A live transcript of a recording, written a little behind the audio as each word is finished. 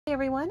Hey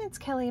everyone, it's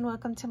Kelly and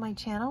welcome to my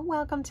channel.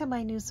 Welcome to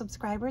my new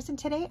subscribers, and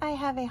today I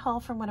have a haul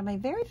from one of my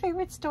very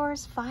favorite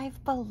stores,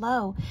 Five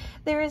Below.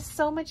 There is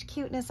so much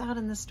cuteness out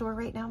in the store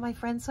right now, my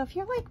friends, so if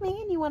you're like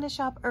me and you want to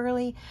shop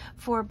early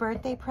for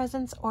birthday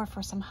presents or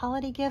for some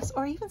holiday gifts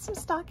or even some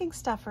stocking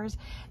stuffers,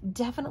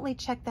 definitely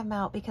check them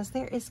out because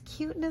there is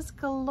cuteness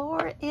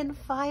galore in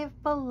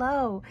Five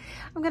Below.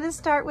 I'm going to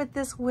start with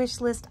this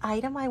wish list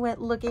item. I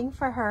went looking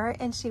for her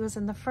and she was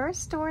in the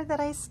first store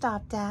that I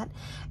stopped at,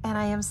 and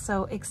I am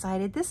so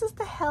excited. This is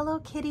the Hello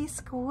Kitty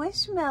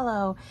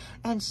Squishmallow,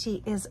 and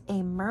she is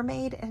a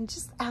mermaid and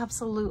just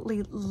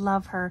absolutely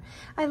love her.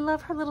 I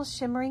love her little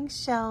shimmering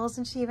shells,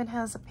 and she even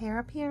has a pair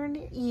up here in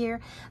her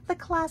ear, the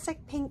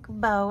classic pink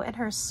bow, and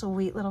her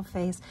sweet little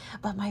face.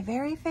 But my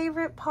very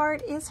favorite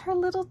part is her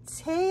little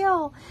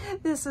tail.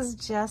 This is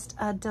just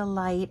a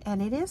delight,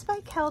 and it is by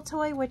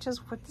Keltoy, which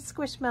is what the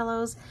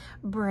Squishmallows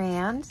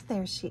brand.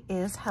 There she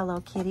is,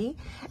 Hello Kitty,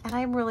 and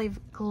I'm really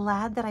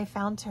glad that I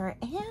found her,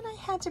 and I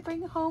had to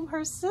bring home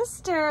her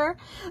sister.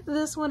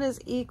 This one is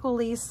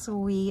equally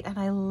sweet, and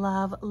I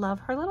love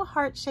her little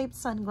heart-shaped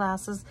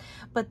sunglasses.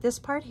 But this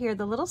part here,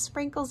 the little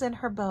sprinkles in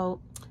her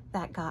bow,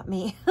 that got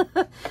me.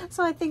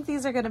 So I think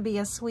these are going to be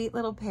a sweet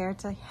little pair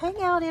to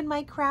hang out in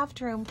my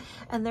craft room,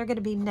 and they're going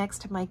to be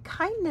next to my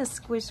kindness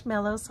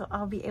Squishmallow, so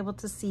I'll be able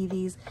to see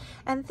these.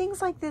 And things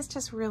like this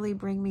just really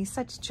bring me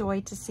such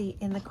joy to see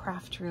in the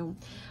craft room.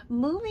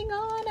 Moving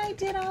on, I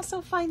did also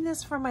find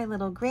this for my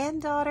little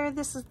granddaughter.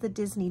 This is the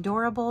Disney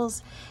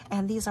Doorables,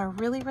 and these are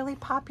really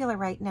popular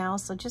right now,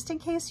 so just in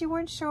case you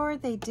weren't sure,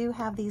 they do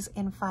have these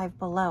in Five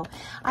Below.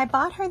 I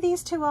bought her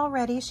these two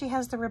already. She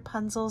has the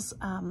Rapunzel's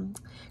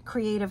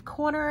Creative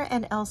Corner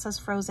and Elsa's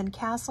Frozen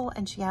Castle,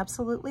 and she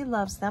absolutely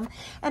loves them.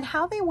 And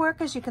how they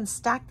work is you can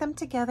stack them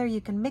together,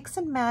 you can mix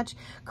and match,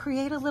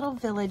 create a little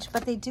village,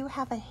 but they do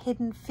have a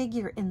hidden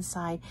figure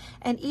inside,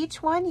 and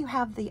each one you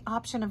have the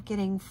option of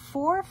getting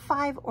 4,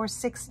 5, or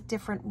 6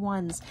 different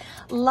ones.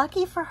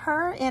 Lucky for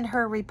her, in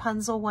her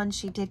Rapunzel one,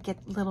 she did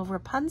get little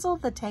Rapunzel,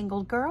 the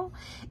Tangled Girl.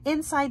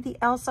 Inside the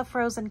Elsa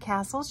Frozen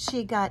Castle,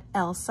 she got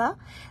Elsa.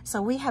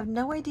 So we have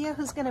no idea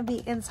who's going to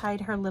be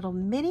inside her little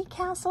mini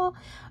castle.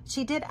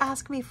 She did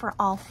ask me for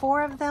all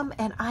 4 of them,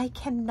 and I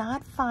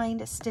cannot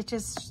find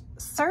Stitch's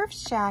Surf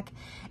Shack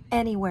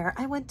anywhere.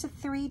 I went to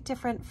 3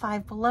 different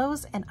Five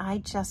Belows and I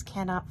just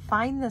cannot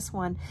find this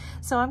one.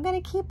 So I'm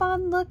going to keep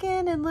on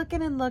looking and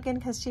looking and looking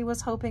because she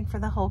was hoping for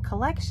the whole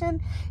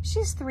collection.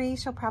 She's 3,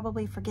 she'll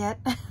probably forget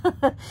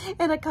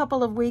in a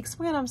couple of weeks,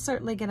 but I'm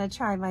certainly going to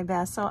try my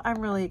best. So I'm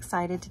really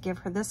excited to give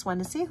her this one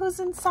to see who's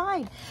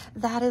inside.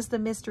 That is the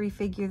mystery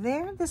figure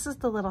there. This is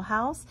the little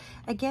house.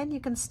 Again,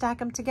 you can stack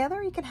them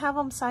together. You can have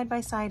them side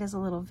by side as a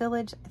little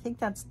village. I think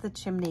that's the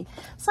chimney.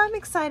 So I'm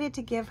excited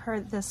to give her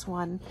this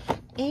one.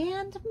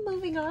 And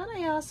moving on,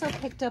 I also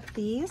picked up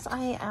these.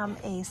 I am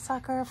a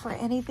sucker for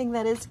anything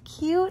that is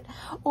cute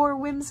or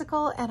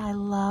whimsical, and I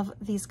love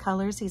these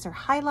colors. These are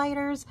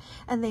highlighters,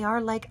 and they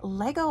are like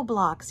Lego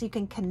blocks. You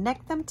can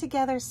connect them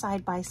together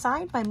side by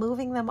side by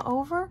moving them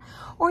over,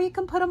 or you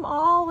can put them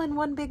all in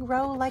one big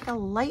row like a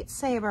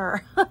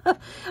lightsaber.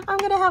 I'm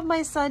going to have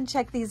my son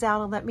check these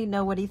out and let me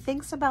know what he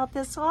thinks about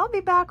this. So I'll be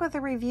back with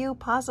a review,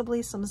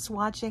 possibly some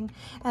swatching,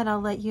 and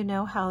I'll let you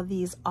know how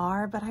these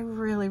are. But I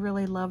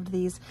really loved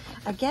these.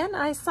 Again,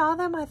 I saw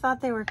them, I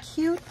thought they were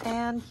cute,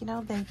 and you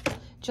know, they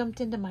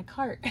jumped into my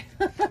cart.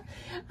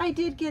 I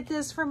did get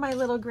this for my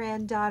little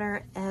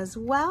granddaughter as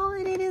well,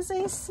 and it is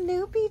a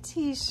Snoopy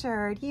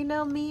t-shirt. You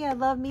know me, I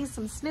love me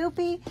some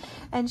Snoopy,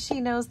 and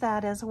she knows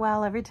that as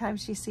well. Every time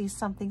she sees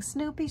something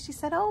Snoopy, she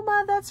said, "Oh,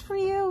 Ma, that's for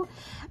you."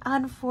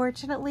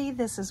 Unfortunately,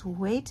 this is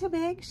way too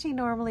big. She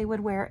normally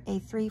would wear a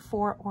 3,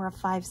 4, or a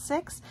 5,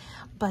 6,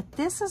 but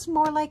this is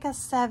more like a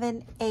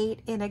 7, 8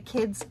 in a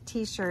kid's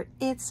t-shirt.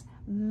 It's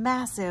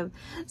massive,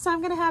 so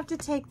I'm gonna have to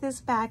take this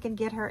back and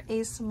get her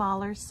a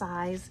smaller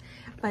size,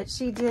 but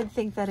she did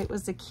think that it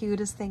was the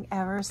cutest thing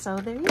ever. So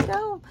there you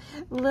go,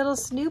 little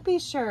Snoopy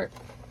shirt.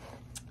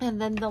 And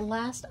then the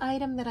last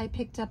item that I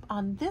picked up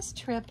on this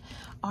trip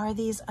are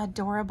these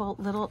adorable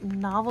little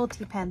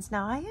novelty pens.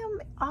 Now, I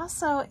am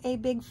also a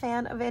big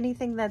fan of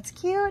anything that's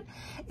cute.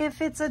 If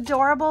it's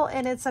adorable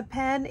and it's a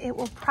pen, it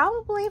will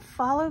probably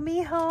follow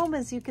me home.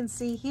 As you can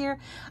see here,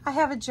 I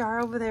have a jar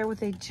over there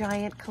with a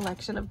giant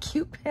collection of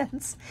cute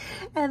pens,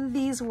 and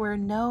these were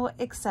no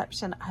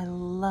exception. I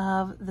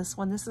love this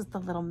one. This is the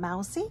little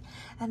Mousy,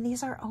 and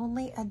these are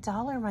only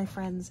 $1, my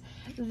friends.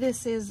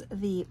 This is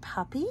the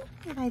puppy,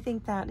 and I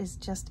think that is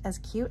just as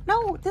cute.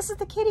 No, this is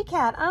the kitty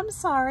cat. I'm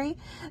sorry.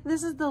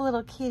 This is the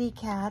little kitty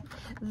cat.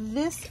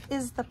 This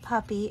is the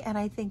puppy, and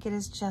I think it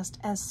is just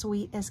as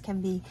sweet as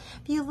can be.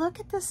 If you look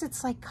at this,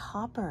 it's like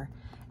copper.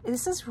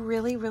 This is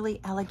really, really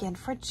elegant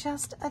for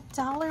just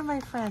 $1, my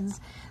friends.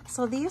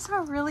 So these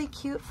are really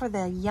cute for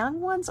the young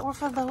ones or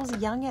for those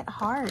young at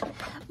heart.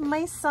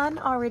 My son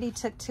already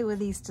took 2 of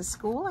these to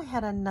school. I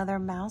had another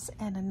mouse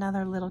and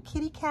another little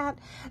kitty cat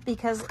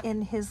because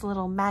in his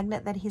little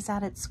magnet that he's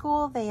at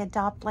school, they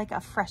adopt like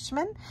a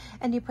freshman,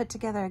 and you put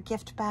together a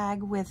gift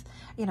bag with,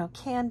 you know,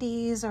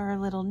 candies or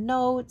little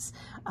notes,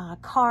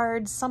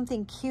 cards,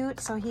 something cute.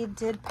 So he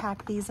did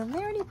pack these in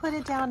there and he put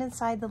it down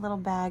inside the little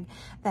bag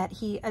that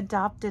he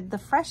adopted the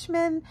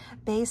freshmen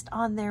based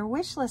on their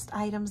wish list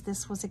items.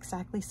 This was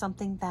exactly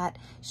something that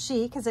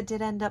she, because it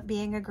did end up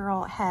being a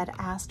girl, had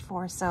asked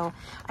for. So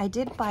I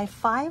did buy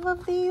 5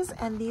 of these,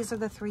 and these are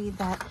the 3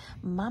 that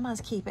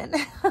Mama's keeping.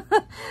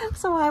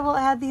 So I will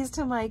add these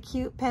to my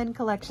cute pen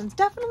collections.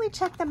 Definitely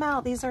check them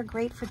out. These are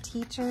great for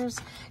teachers,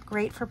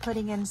 great for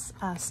putting in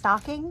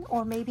stocking,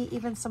 or maybe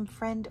even some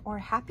friend or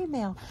happy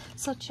mail.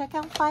 So check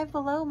out Five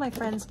Below, my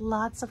friends.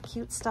 Lots of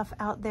cute stuff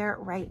out there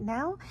right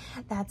now.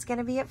 That's going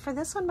to be it for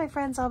this one, my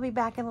friends. I'll be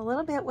back in a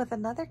little bit with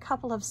another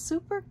couple of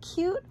super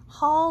cute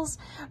hauls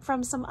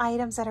from some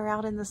items that are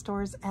out in the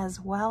stores as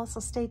well. So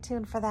stay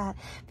tuned for that.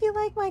 If you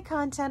like my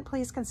content,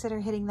 please consider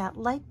hitting that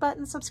like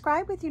button,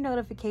 subscribe with your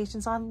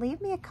notifications on,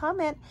 leave me a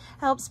comment,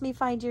 helps me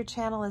find your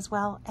channel as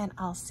well, and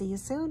I'll see you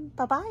soon.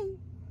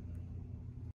 Bye-bye.